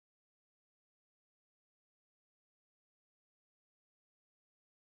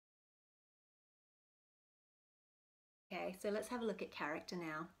Okay, so let's have a look at character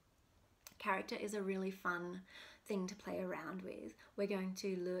now. Character is a really fun thing to play around with. We're going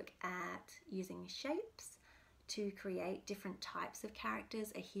to look at using shapes to create different types of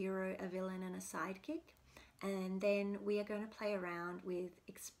characters, a hero, a villain, and a sidekick. And then we are going to play around with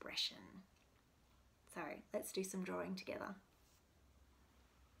expression. So let's do some drawing together.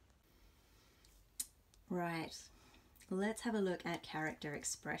 Right, let's have a look at character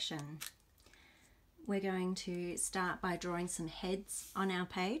expression. We're going to start by drawing some heads on our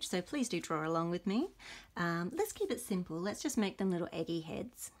page, so please do draw along with me. Let's keep it simple. Let's just make them little eggy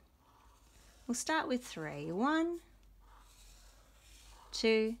heads. We'll start with 3. 1,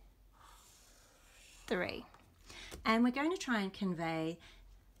 2, 3. And we're going to try and convey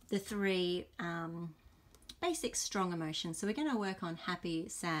the 3 basic strong emotions. So we're going to work on happy,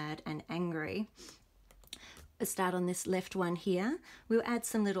 sad, and angry. We'll start on this left one here. We'll add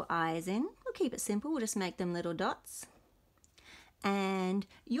some little eyes in. We'll keep it simple. We'll just make them little dots. And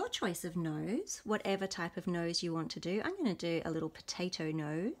your choice of nose, whatever type of nose you want to do. I'm going to do a little potato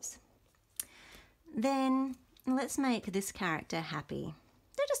nose. Then let's make this character happy.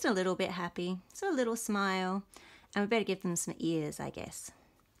 They're just a little bit happy. So a little smile. And we better give them some ears, I guess.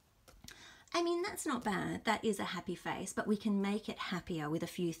 I mean, that's not bad. That is a happy face, but we can make it happier with a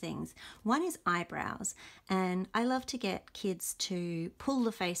few things. One is eyebrows, and I love to get kids to pull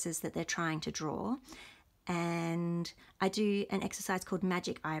the faces that they're trying to draw. And I do an exercise called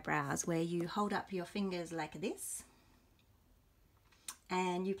magic eyebrows, where you hold up your fingers like this,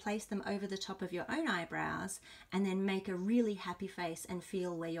 and you place them over the top of your own eyebrows, and then make a really happy face and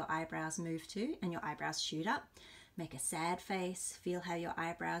feel where your eyebrows move to, and your eyebrows shoot up. Make a sad face, feel how your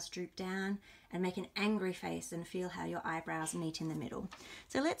eyebrows droop down, and make an angry face and feel how your eyebrows meet in the middle.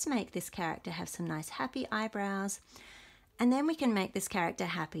 So let's make this character have some nice happy eyebrows, and then we can make this character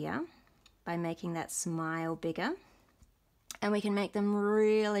happier by making that smile bigger, and we can make them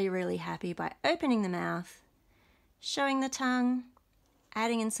really, really happy by opening the mouth, showing the tongue,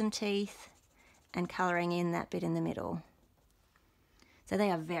 adding in some teeth, and colouring in that bit in the middle. So they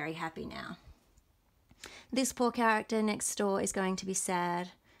are very happy now. This poor character next door is going to be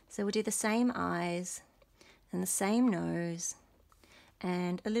sad, so we'll do the same eyes and the same nose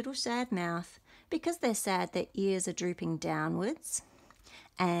and a little sad mouth. Because they're sad, their ears are drooping downwards,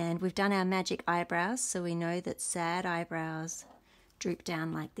 and we've done our magic eyebrows, so we know that sad eyebrows droop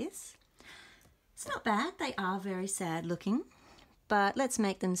down like this. It's not bad, they are very sad looking, but let's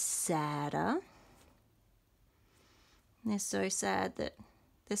make them sadder. They're so sad that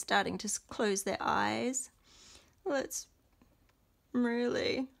they're starting to close their eyes. Let's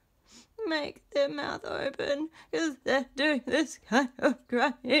really make their mouth open, because they're doing this kind of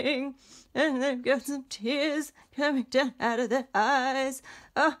crying, and they've got some tears coming down out of their eyes.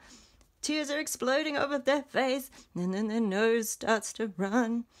 Oh, tears are exploding over their face, and then their nose starts to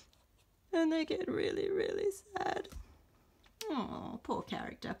run, and they get really, really sad. Oh, poor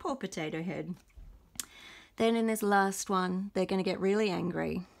character, poor potato head. Then in this last one, they're going to get really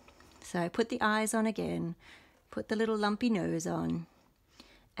angry. So put the eyes on again. Put the little lumpy nose on,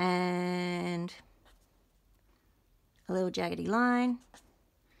 and a little jaggedy line,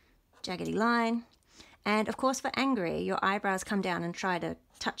 and of course for angry, your eyebrows come down and try to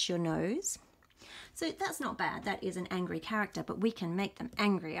touch your nose. So that's not bad, that is an angry character, but we can make them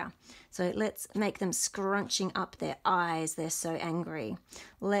angrier. So let's make them scrunching up their eyes, they're so angry.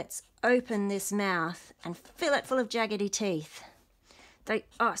 Let's open this mouth and fill it full of jaggedy teeth. They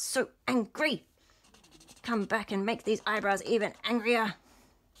are so angry. Come back and make these eyebrows even angrier.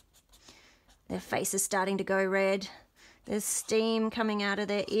 Their face is starting to go red. There's steam coming out of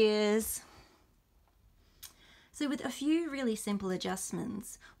their ears. So with a few really simple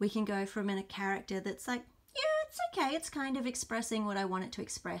adjustments, we can go from a character that's like, yeah, it's okay, it's kind of expressing what I want it to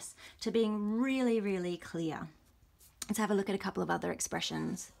express, to being really, really clear. Let's have a look at a couple of other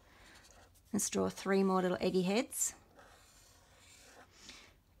expressions. Let's draw 3 more little eggy heads.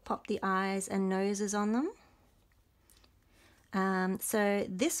 Pop the eyes and noses on them. So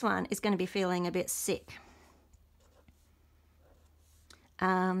this one is going to be feeling a bit sick.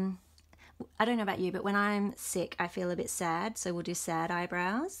 I don't know about you, but when I'm sick, I feel a bit sad, so we'll do sad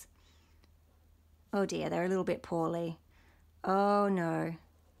eyebrows. Oh dear, they're a little bit poorly. Oh no.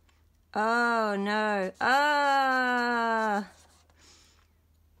 Oh no. Ah!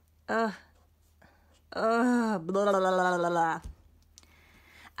 Oh, blah, blah, blah, blah, blah.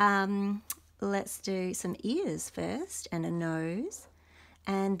 Let's do some ears first and a nose.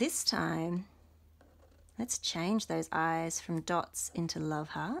 And this time, let's change those eyes from dots into love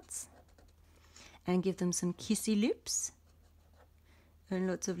hearts and give them some kissy lips and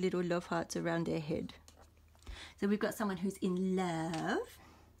lots of little love hearts around their head. So we've got someone who's in love.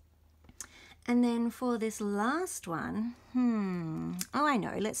 And then for this last one, oh, I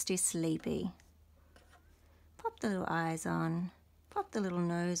know, let's do sleepy. Pop the little eyes on, pop the little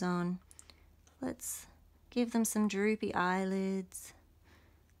nose on. Let's give them some droopy eyelids.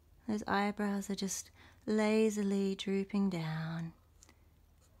 Those eyebrows are just lazily drooping down.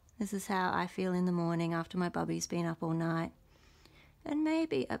 This is how I feel in the morning after my bubby's been up all night. And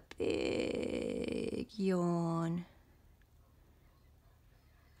maybe a big yawn.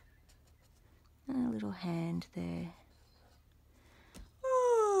 And a little hand there.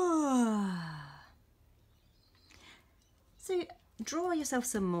 So draw yourself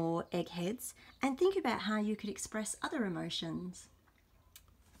some more eggheads and think about how you could express other emotions.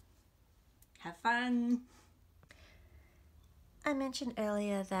 Have fun! I mentioned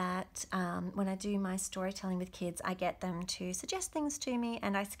earlier that when I do my storytelling with kids, I get them to suggest things to me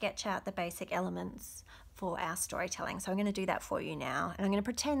and I sketch out the basic elements for our storytelling. So I'm going to do that for you now. And I'm going to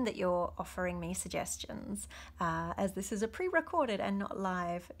pretend that you're offering me suggestions as this is a pre-recorded and not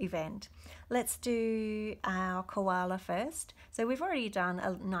live event. Let's do our koala first. So we've already done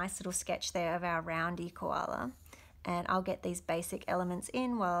a nice little sketch there of our roundy koala. And I'll get these basic elements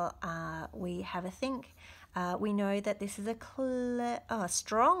in while we have a think. We know that this is a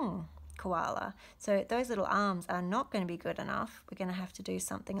strong koala. So those little arms are not going to be good enough. We're going to have to do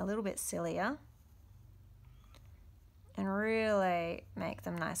something a little bit sillier and really make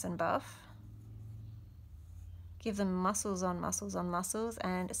them nice and buff. Give them muscles on muscles on muscles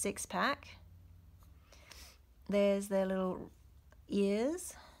and a six-pack. There's their little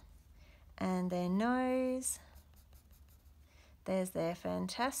ears and their nose. There's their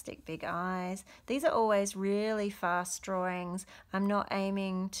fantastic big eyes. These are always really fast drawings. I'm not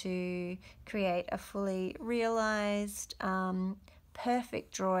aiming to create a fully realized,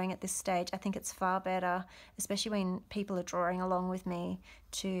 perfect drawing at this stage. I think it's far better, especially when people are drawing along with me,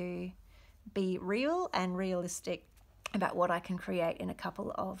 to be real and realistic about what I can create in a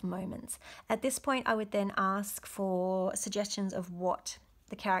couple of moments. At this point, I would then ask for suggestions of what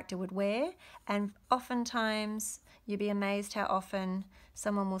the character would wear, and oftentimes you'd be amazed how often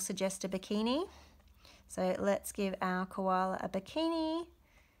someone will suggest a bikini. So let's give our koala a bikini.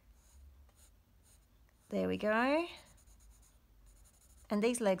 There we go. And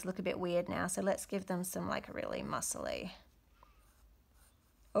these legs look a bit weird now, so let's give them some like really muscly.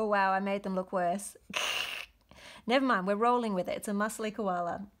 Oh wow, I made them look worse. Never mind, we're rolling with it. It's a muscly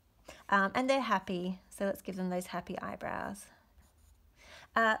koala. And they're happy, so let's give them those happy eyebrows.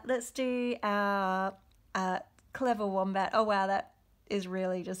 Let's do our clever wombat. Oh wow, that is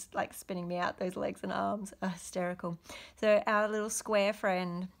really just like spinning me out. Those legs and arms are hysterical. So our little square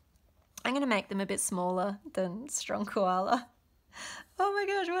friend, I'm going to make them a bit smaller than strong koala. Oh my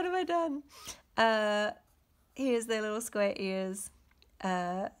gosh, what have I done? Here's their little square ears.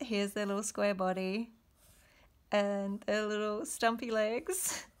 Here's their little square body. And their little stumpy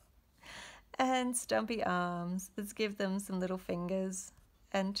legs. And stumpy arms. Let's give them some little fingers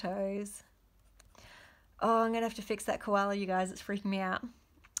and toes. Oh, I'm going to have to fix that koala, you guys. It's freaking me out.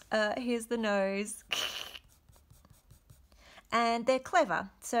 Here's the nose. And they're clever.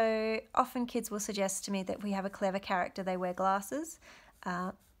 So often kids will suggest to me that we have a clever character. They wear glasses.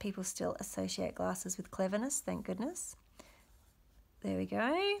 People still associate glasses with cleverness, thank goodness. There we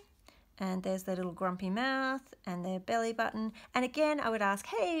go. And there's their little grumpy mouth and their belly button. And again, I would ask,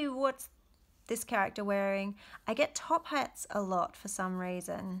 hey, what's this character wearing? I get top hats a lot for some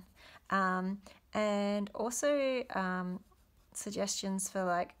reason. And also suggestions for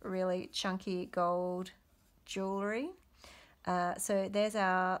like really chunky gold jewelry. So there's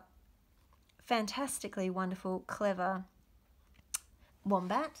our fantastically wonderful, clever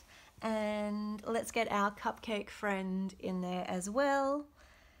wombat. And let's get our cupcake friend in there as well.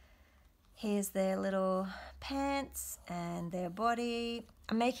 Here's their little pants and their body.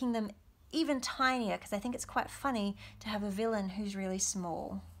 I'm making them even tinier because I think it's quite funny to have a villain who's really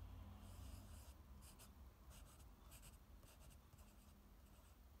small.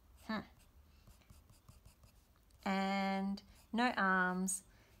 And no arms.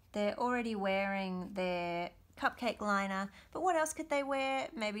 They're already wearing their cupcake liner, but what else could they wear?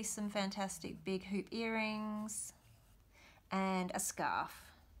 Maybe some fantastic big hoop earrings and a scarf.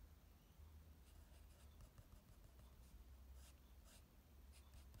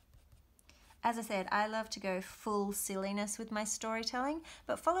 As I said, I love to go full silliness with my storytelling,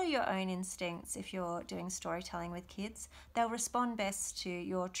 but follow your own instincts if you're doing storytelling with kids. They'll respond best to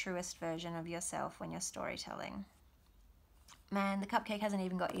your truest version of yourself when you're storytelling. Man, the cupcake hasn't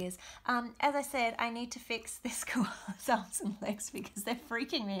even got ears. As I said, I need to fix this koala's arms and legs because they're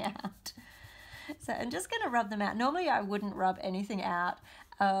freaking me out. So I'm just going to rub them out. Normally I wouldn't rub anything out,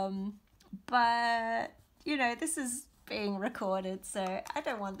 but you know, this is being recorded, so I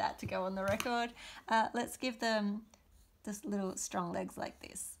don't want that to go on the record. Let's give them just little strong legs like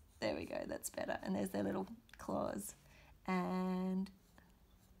this. There we go, that's better. And there's their little claws. And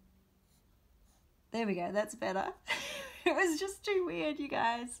there we go, that's better. It was just too weird, you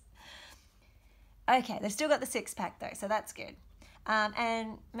guys. Okay, they've still got the six-pack though, so that's good.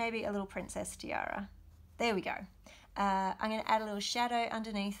 And maybe a little princess tiara. There we go. I'm going to add a little shadow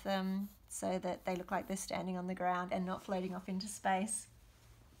underneath them so that they look like they're standing on the ground and not floating off into space.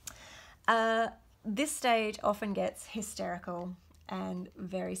 This stage often gets hysterical and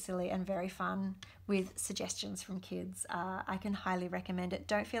very silly and very fun with suggestions from kids. I can highly recommend it.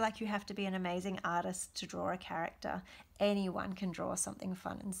 Don't feel like you have to be an amazing artist to draw a character. Anyone can draw something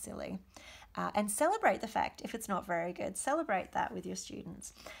fun and silly. And celebrate the fact if it's not very good. Celebrate that with your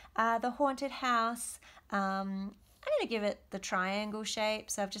students. The haunted house, I'm going to give it the triangle shape.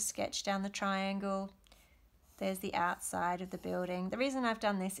 So I've just sketched down the triangle. There's the outside of the building. The reason I've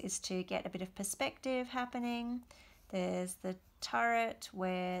done this is to get a bit of perspective happening. There's the turret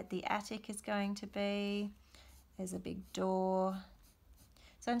where the attic is going to be. There's a big door.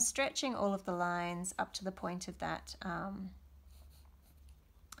 So I'm stretching all of the lines up to the point of that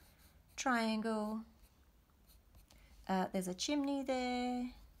triangle. There's a chimney there.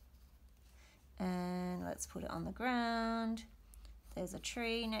 And let's put it on the ground. There's a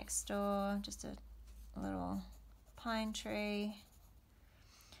tree next door, just a little pine tree.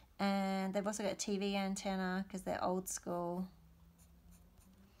 And they've also got a TV antenna because they're old school.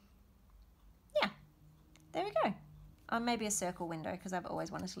 Yeah, there we go. Maybe a circle window because I've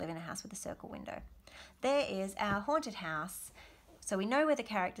always wanted to live in a house with a circle window. There is our haunted house. So we know where the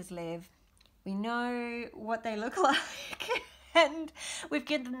characters live. We know what they look like. And we've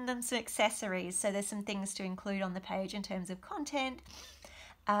given them some accessories. So there's some things to include on the page in terms of content.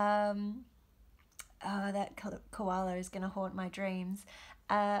 Oh, that koala is going to haunt my dreams.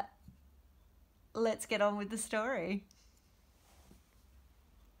 Let's get on with the story.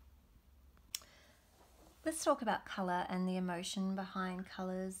 Let's talk about colour and the emotion behind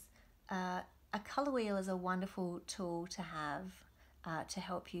colours. A colour wheel is a wonderful tool to have to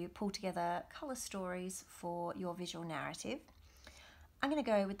help you pull together colour stories for your visual narrative. I'm going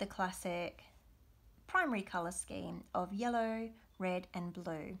to go with the classic primary colour scheme of yellow, red and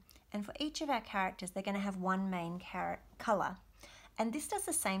blue. And for each of our characters, they're going to have one main colour. And this does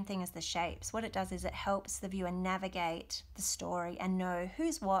the same thing as the shapes. What it does is it helps the viewer navigate the story and know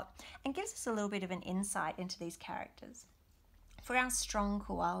who's what and gives us a little bit of an insight into these characters. For our strong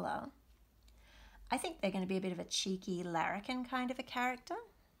koala, I think they're going to be a bit of a cheeky larrikin kind of a character.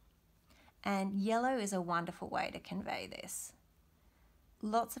 And yellow is a wonderful way to convey this.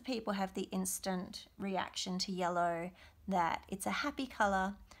 Lots of people have the instant reaction to yellow that it's a happy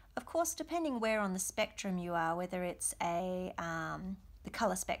colour. Of course, depending where on the spectrum you are, whether it's the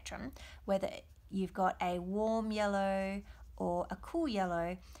colour spectrum, whether you've got a warm yellow or a cool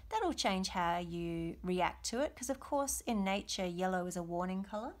yellow, that'll change how you react to it. Because of course, in nature, yellow is a warning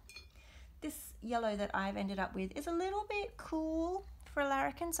colour. This yellow that I've ended up with is a little bit cool for a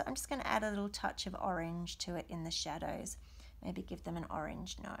larrikin, so I'm just going to add a little touch of orange to it in the shadows. Maybe give them an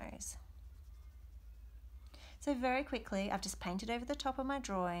orange nose. So very quickly, I've just painted over the top of my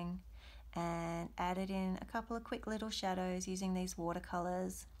drawing and added in a couple of quick little shadows using these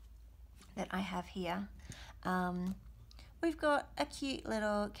watercolours that I have here. We've got a cute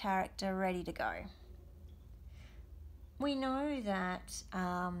little character ready to go. We know that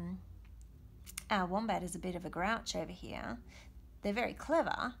our wombat is a bit of a grouch over here. They're very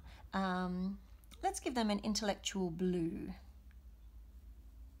clever. Let's give them an intellectual blue.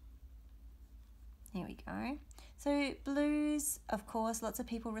 Here we go. So blues, of course, lots of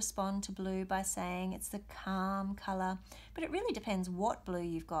people respond to blue by saying it's the calm colour, but it really depends what blue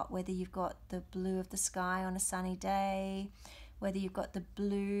you've got, whether you've got the blue of the sky on a sunny day, whether you've got the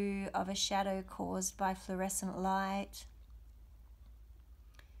blue of a shadow caused by fluorescent light.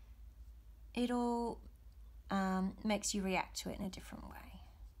 It all makes you react to it in a different way.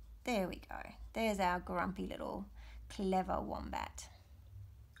 There we go. There's our grumpy little clever wombat.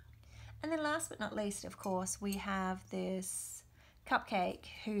 And then last but not least, of course, we have this cupcake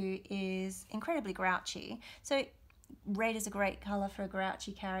who is incredibly grouchy. So red is a great colour for a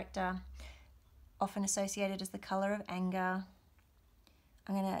grouchy character, often associated as the colour of anger.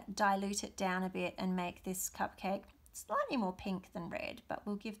 I'm going to dilute it down a bit and make this cupcake slightly more pink than red, but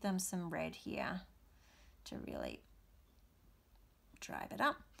we'll give them some red here to really drive it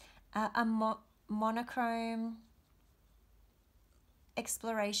up. A monochrome.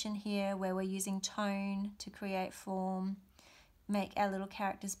 exploration here where we're using tone to create form, make our little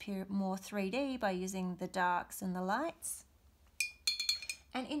characters appear more 3D by using the darks and the lights.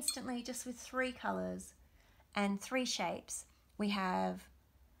 And instantly, just with 3 colours and 3 shapes, we have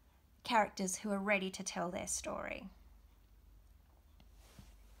characters who are ready to tell their story.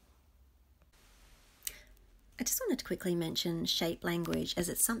 I just wanted to quickly mention shape language, as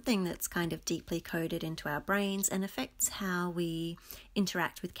it's something that's kind of deeply coded into our brains and affects how we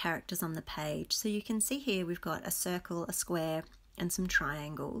interact with characters on the page. So you can see here we've got a circle, a square, and some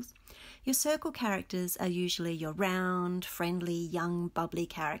triangles. Your circle characters are usually your round, friendly, young, bubbly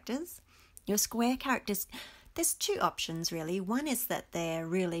characters. Your square characters, there's 2 options really. One is that they're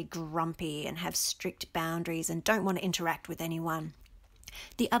really grumpy and have strict boundaries and don't want to interact with anyone.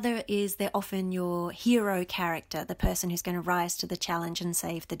 The other is they're often your hero character, the person who's going to rise to the challenge and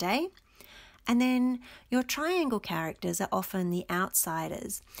save the day. And then your triangle characters are often the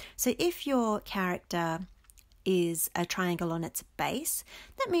outsiders. So if your character is a triangle on its base,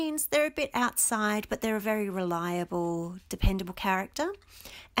 that means they're a bit outside, but they're a very reliable, dependable character.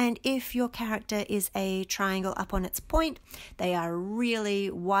 And if your character is a triangle up on its point, they are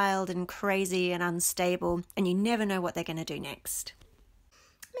really wild and crazy and unstable, and you never know what they're going to do next.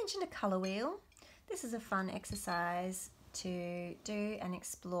 I mentioned a colour wheel. This is a fun exercise to do and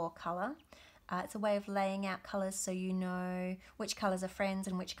explore colour. It's a way of laying out colours so you know which colours are friends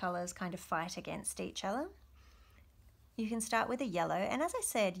and which colours kind of fight against each other. You can start with a yellow, and as I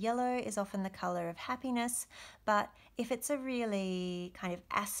said, yellow is often the colour of happiness, but if it's a really kind of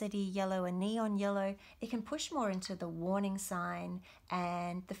acidy yellow, a neon yellow, it can push more into the warning sign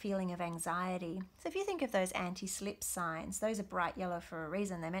and the feeling of anxiety. So if you think of those anti-slip signs, those are bright yellow for a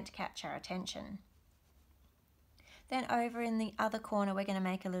reason. They're meant to catch our attention. Then over in the other corner, we're going to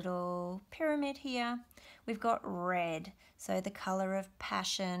make a little pyramid here. We've got red, so the colour of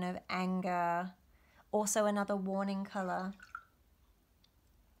passion, of anger, also another warning colour.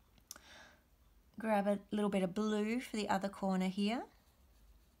 Grab a little bit of blue for the other corner here.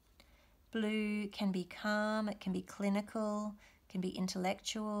 Blue can be calm, it can be clinical, it can be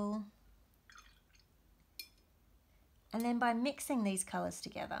intellectual. And then by mixing these colours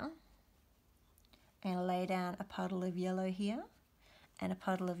together, I'm going to lay down a puddle of yellow here and a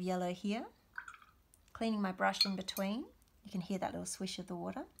puddle of yellow here. Cleaning my brush in between, you can hear that little swish of the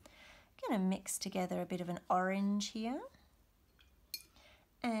water. I'm going to mix together a bit of an orange here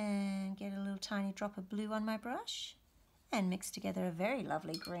and get a little tiny drop of blue on my brush and mix together a very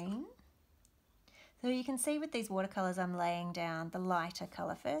lovely green. So you can see with these watercolours I'm laying down the lighter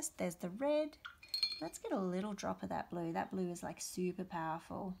colour first. There's the red. Let's get a little drop of that blue. That blue is like super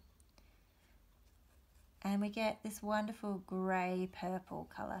powerful. And we get this wonderful grey purple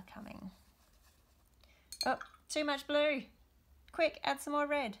colour coming. Oh, too much blue. Quick, add some more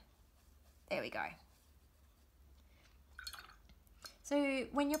red. There we go. So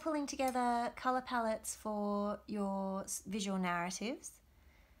when you're pulling together colour palettes for your visual narratives,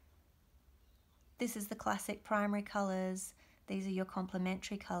 this is the classic primary colours, these are your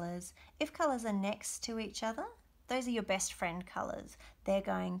complementary colours. If colours are next to each other, those are your best friend colours. They're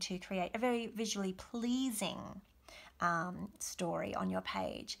going to create a very visually pleasing story on your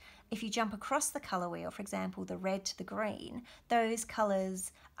page. If you jump across the colour wheel, for example, the red to the green, those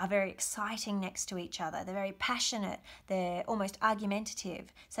colours are very exciting next to each other. They're very passionate. They're almost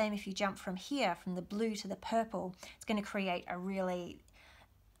argumentative. Same if you jump from here, from the blue to the purple, it's going to create a really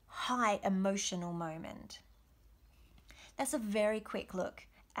high emotional moment. That's a very quick look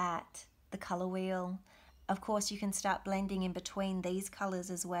at the colour wheel. Of course, you can start blending in between these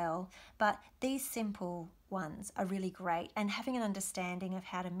colours as well, but these simple ones are really great, and having an understanding of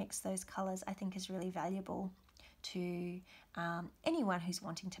how to mix those colours I think is really valuable to anyone who's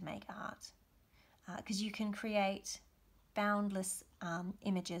wanting to make art, because you can create boundless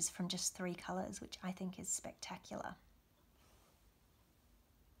images from just 3 colours, which I think is spectacular.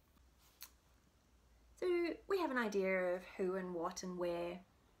 So we have an idea of who and what and where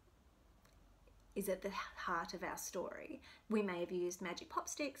is at the heart of our story. We may have used magic pop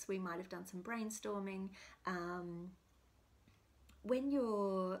sticks, we might have done some brainstorming. When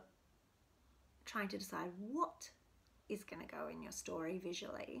you're trying to decide what is going to go in your story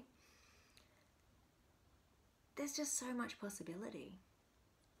visually, there's just so much possibility.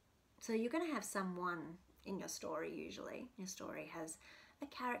 So you're going to have someone in your story usually. Your story has a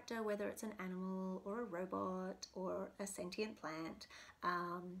character, whether it's an animal or a robot or a sentient plant.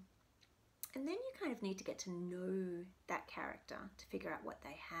 And then you kind of need to get to know that character to figure out what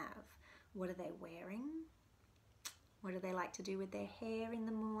they have. What are they wearing? What do they like to do with their hair in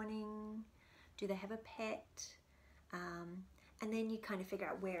the morning? Do they have a pet? And then you kind of figure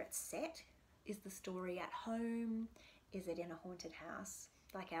out where it's set. Is the story at home? Is it in a haunted house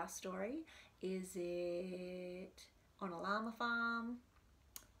like our story? Is it on a llama farm?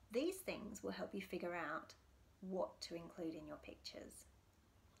 These things will help you figure out what to include in your pictures.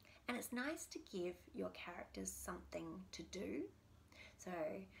 And it's nice to give your characters something to do. So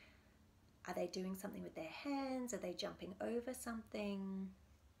are they doing something with their hands? Are they jumping over something?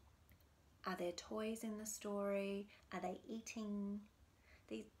 Are there toys in the story? Are they eating?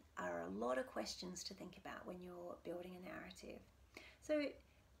 These are a lot of questions to think about when you're building a narrative. So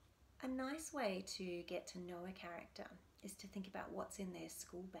a nice way to get to know a character is to think about what's in their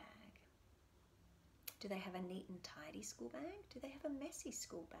school bag. Do they have a neat and tidy school bag? Do they have a messy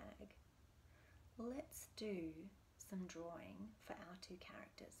school bag? Let's do some drawing for our two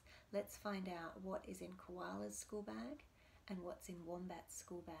characters. Let's find out what is in Koala's school bag and what's in Wombat's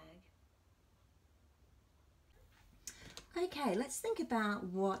school bag. Okay, let's think about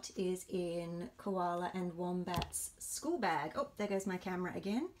what is in Koala and Wombat's school bag. Oh, there goes my camera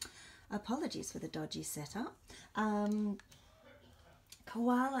again. Apologies for the dodgy setup.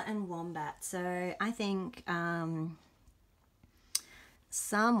 Koala and Wombat. So I think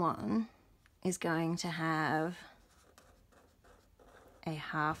someone is going to have a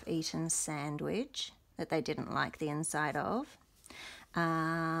half-eaten sandwich that they didn't like the inside of.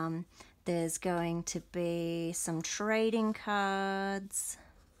 There's going to be some trading cards.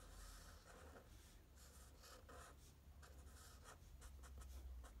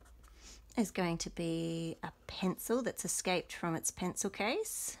 There's going to be a pencil that's escaped from its pencil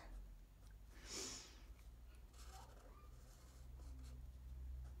case.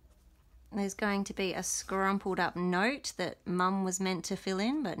 There's going to be a scrumpled up note that Mum was meant to fill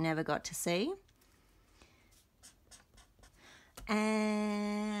in but never got to see.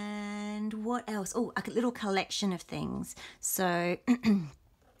 And what else? Oh, a little collection of things. So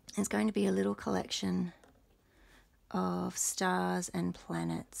there's going to be a little collection of stars and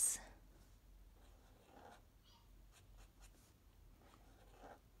planets.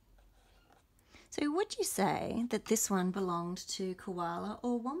 So would you say that this one belonged to Koala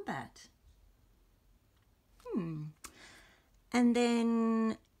or Wombat? And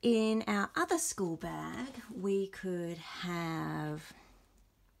then in our other school bag, we could have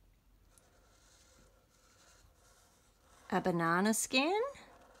a banana skin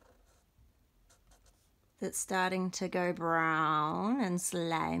that's starting to go brown and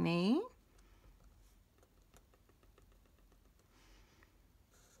slimy.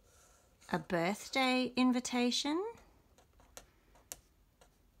 A birthday invitation.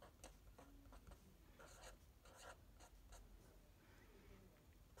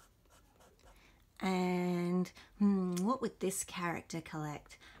 And what would this character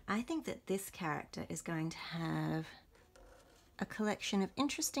collect? I think that this character is going to have a collection of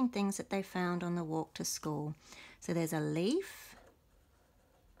interesting things that they found on the walk to school. So there's a leaf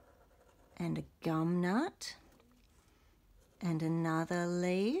and a gum nut and another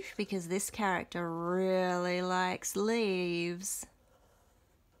leaf, because this character really likes leaves.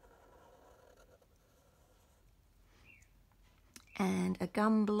 And a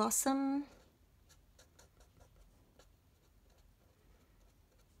gum blossom.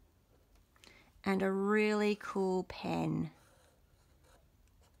 And a really cool pen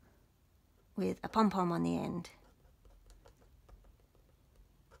with a pom-pom on the end.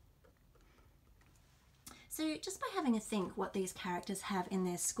 So just by having a think what these characters have in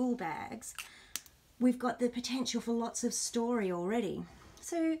their school bags, we've got the potential for lots of story already.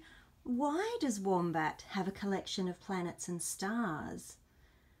 So why does Wombat have a collection of planets and stars?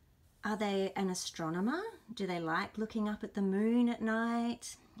 Are they an astronomer? Do they like looking up at the moon at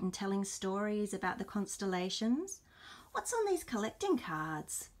night and telling stories about the constellations? What's on these collecting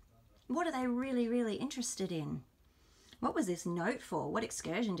cards? What are they really interested in? What was this note for? What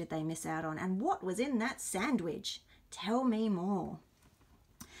excursion did they miss out on? And what was in that sandwich? Tell me more.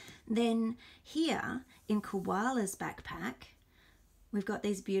 Then here in Koala's backpack, we've got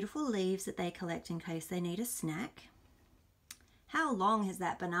these beautiful leaves that they collect in case they need a snack. How long has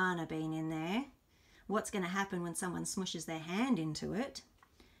that banana been in there? What's going to happen when someone smushes their hand into it?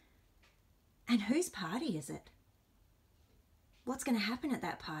 And whose party is it? What's going to happen at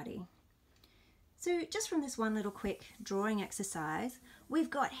that party? So just from this one little quick drawing exercise, we've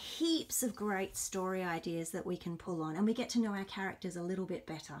got heaps of great story ideas that we can pull on, and we get to know our characters a little bit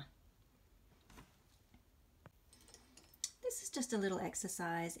better. This is just a little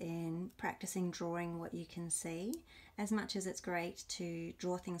exercise in practicing drawing what you can see. As much as it's great to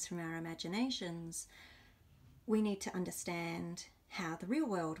draw things from our imaginations, we need to understand how the real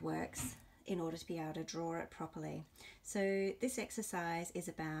world works in order to be able to draw it properly. So this exercise is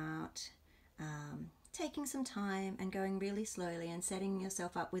about taking some time and going really slowly and setting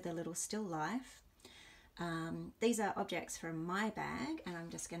yourself up with a little still life. These are objects from my bag, and I'm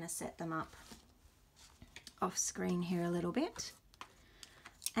just going to set them up off screen here a little bit.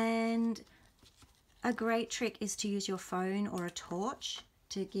 And a great trick is to use your phone or a torch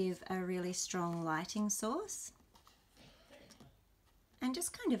to give a really strong lighting source. And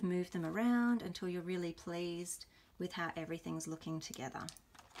just kind of move them around until you're really pleased with how everything's looking together.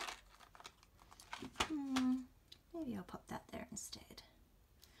 Maybe I'll pop that there instead.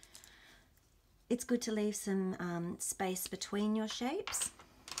 It's good to leave some space between your shapes.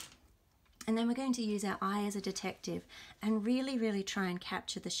 And then we're going to use our eye as a detective and really, really try and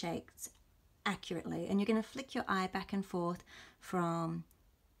capture the shapes accurately. And you're going to flick your eye back and forth from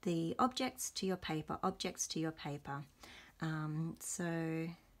the objects to your paper, objects to your paper. So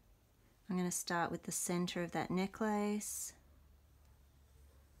I'm going to start with the center of that necklace.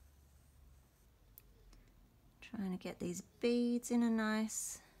 Trying to get these beads in a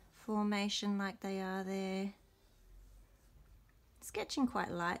nice formation like they are there. Sketching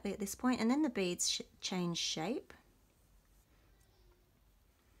quite lightly at this point, and then the beads change shape.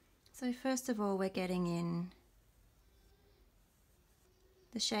 So first of all, we're getting in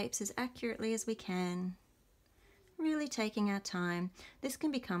the shapes as accurately as we can, really taking our time. This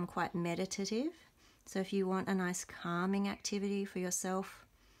can become quite meditative, so if you want a nice calming activity for yourself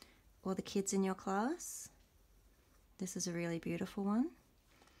or the kids in your class, this is a really beautiful one.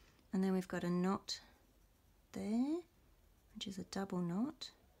 And then we've got a knot there, which is a double knot,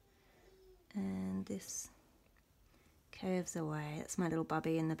 and this curves away. That's my little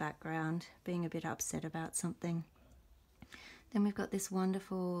bubby in the background being a bit upset about something. Then we've got this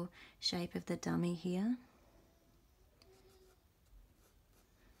wonderful shape of the dummy here.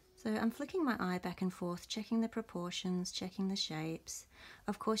 So I'm flicking my eye back and forth, checking the proportions, checking the shapes.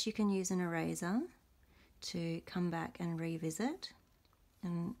 Of course you can use an eraser to come back and revisit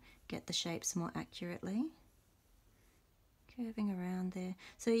and get the shapes more accurately. Curving around there.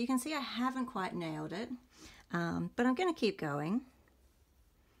 So you can see I haven't quite nailed it, but I'm going to keep going.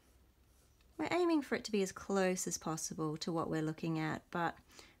 We're aiming for it to be as close as possible to what we're looking at, but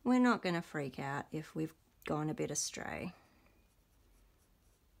we're not going to freak out if we've gone a bit astray.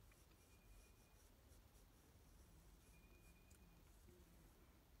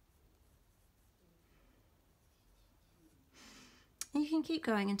 And you can keep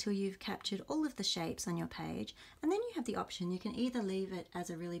going until you've captured all of the shapes on your page, and then you have the option, you can either leave it as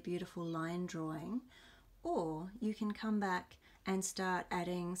a really beautiful line drawing, or you can come back and start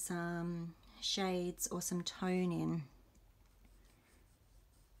adding some shades or some tone in.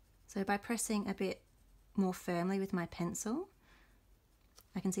 So by pressing a bit more firmly with my pencil,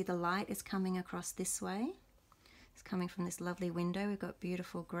 I can see the light is coming across this way. It's coming from this lovely window. We've got a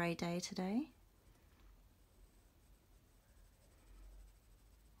beautiful grey day today.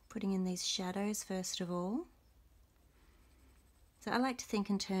 Putting in these shadows first of all. So I like to think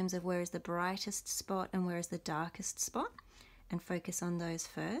in terms of where is the brightest spot and where is the darkest spot, and focus on those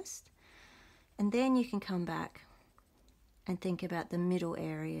first. And then you can come back and think about the middle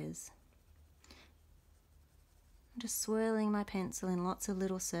areas. I'm just swirling my pencil in lots of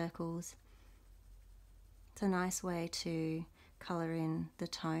little circles. It's a nice way to colour in the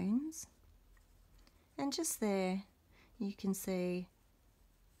tones. And just there you can see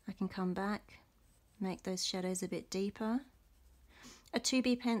I can come back, make those shadows a bit deeper. A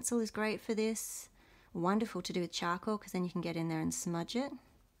 2B pencil is great for this. Wonderful to do with charcoal because then you can get in there and smudge it.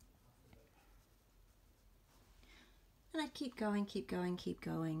 And I keep going, keep going, keep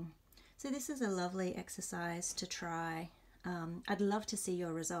going. So this is a lovely exercise to try. I'd love to see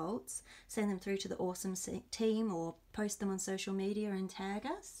your results. Send them through to the awesome team or post them on social media and tag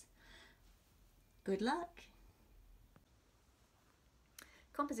us. Good luck.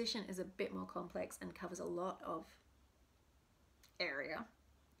 Composition is a bit more complex and covers a lot of area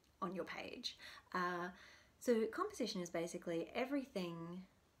on your page. So composition is basically everything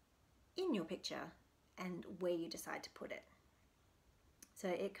in your picture and where you decide to put it. So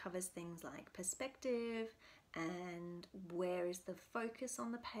it covers things like perspective and where is the focus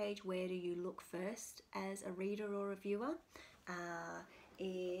on the page, where do you look first as a reader or a viewer.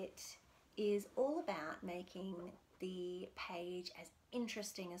 It is all about making the page as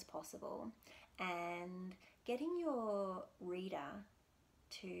interesting as possible and getting your reader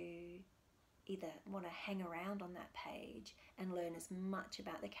to either want to hang around on that page and learn as much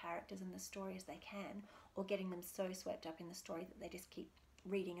about the characters and the story as they can, or getting them so swept up in the story that they just keep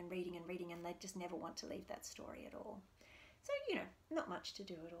reading and reading and reading and they just never want to leave that story at all. So, you know, not much to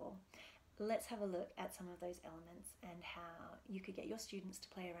do at all. let's have a look at some of those elements and how you could get your students to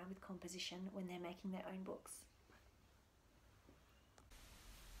play around with composition when they're making their own books.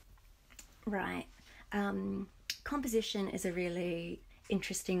 Right. Composition is a really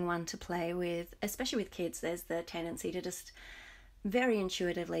interesting one to play with, especially with kids. There's the tendency to just very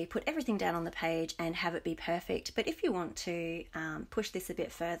intuitively put everything down on the page and have it be perfect. But if you want to push this a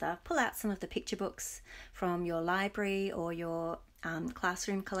bit further, pull out some of the picture books from your library or your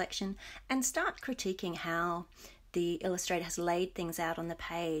classroom collection and start critiquing how the illustrator has laid things out on the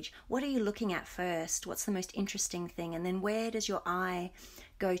page. What are you looking at first? What's the most interesting thing? And then where does your eye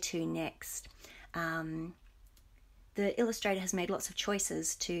go to next? The illustrator has made lots of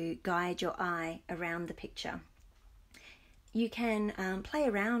choices to guide your eye around the picture. You can play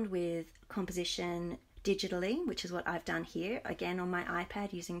around with composition digitally, which is what I've done here, again on my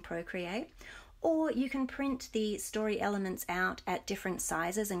iPad using Procreate, or you can print the story elements out at different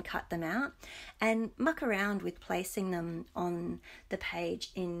sizes and cut them out and muck around with placing them on the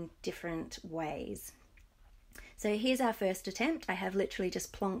page in different ways. So here's our first attempt. I have literally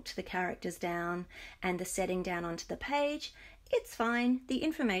just plonked the characters down and the setting down onto the page. It's fine, the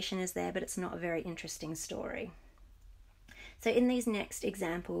information is there, but it's not a very interesting story. So in these next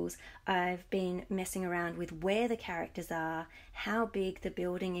examples, I've been messing around with where the characters are, how big the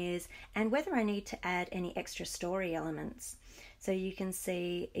building is, and whether I need to add any extra story elements. So you can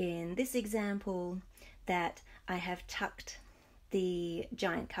see in this example that I have tucked the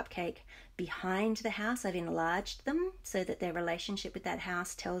giant cupcake behind the house. I've enlarged them so that their relationship with that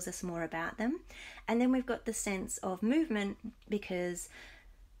house tells us more about them. And then we've got the sense of movement because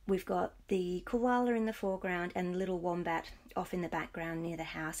we've got the koala in the foreground and the little wombat off in the background near the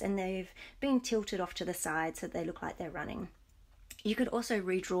house, and they've been tilted off to the side so they look like they're running. You could also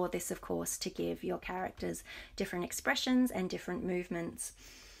redraw this, of course, to give your characters different expressions and different movements.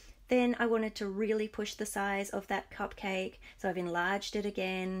 Then I wanted to really push the size of that cupcake, so I've enlarged it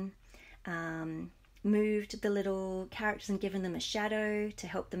again, moved the little characters and given them a shadow to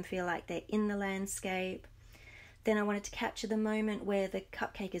help them feel like they're in the landscape. Then I wanted to capture the moment where the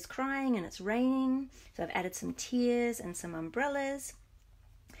cupcake is crying and it's raining, so I've added some tears and some umbrellas.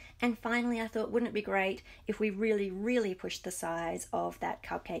 And finally I thought, wouldn't it be great if we really pushed the size of that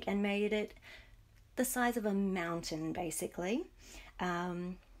cupcake and made it the size of a mountain, basically.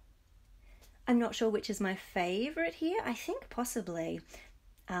 I'm not sure which is my favorite here. I think possibly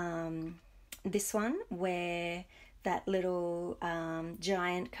this one, where that little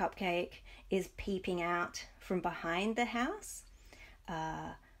giant cupcake is peeping out from behind the house.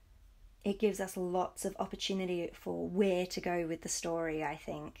 It gives us lots of opportunity for where to go with the story, I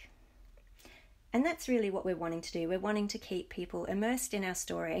think. And that's really what we're wanting to do. We're wanting to keep people immersed in our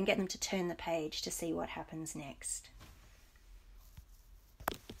story and get them to turn the page to see what happens next.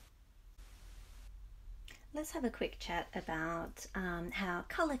 Let's have a quick chat about how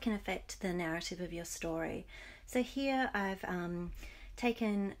colour can affect the narrative of your story. So here I've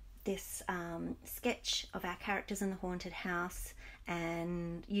taken this sketch of our characters in the haunted house,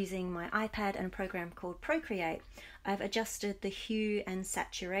 and using my iPad and a program called Procreate, I've adjusted the hue and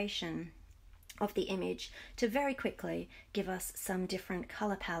saturation of the image to very quickly give us some different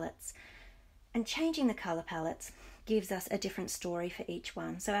colour palettes. And changing the colour palettes gives us a different story for each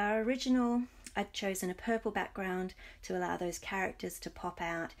one. So our original, I'd chosen a purple background to allow those characters to pop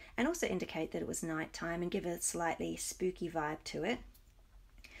out and also indicate that it was nighttime and give a slightly spooky vibe to it.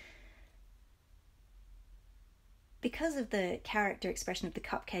 Because of the character expression of the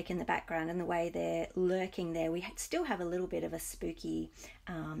cupcake in the background and the way they're lurking there, we still have a little bit of a spooky,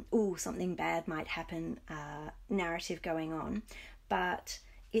 ooh, something bad might happen narrative going on, but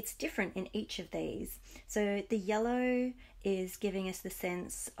it's different in each of these. So the yellow is giving us the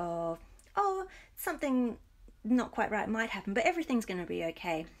sense of, oh, something not quite right might happen, but everything's going to be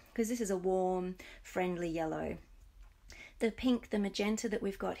okay, because this is a warm, friendly yellow. The pink, the magenta that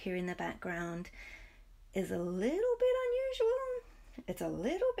we've got here in the background is a little bit unusual. It's a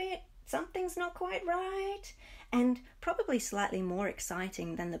little bit, something's not quite right, and probably slightly more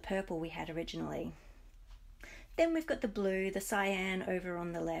exciting than the purple we had originally. Then we've got the blue, the cyan over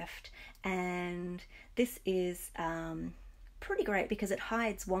on the left, and this is pretty great because it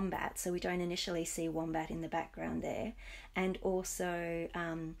hides wombat, so we don't initially see wombat in the background there, and also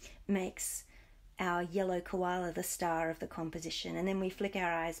makes our yellow koala the star of the composition. And then we flick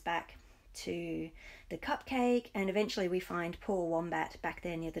our eyes back to the cupcake, and eventually we find poor wombat back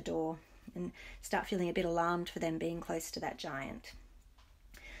there near the door and start feeling a bit alarmed for them being close to that giant.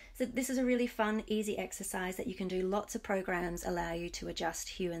 So this is a really fun, easy exercise that you can do. Lots of programs allow you to adjust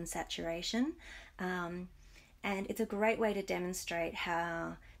hue and saturation, and it's a great way to demonstrate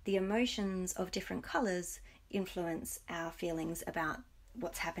how the emotions of different colors influence our feelings about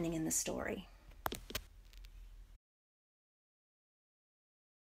what's happening in the story.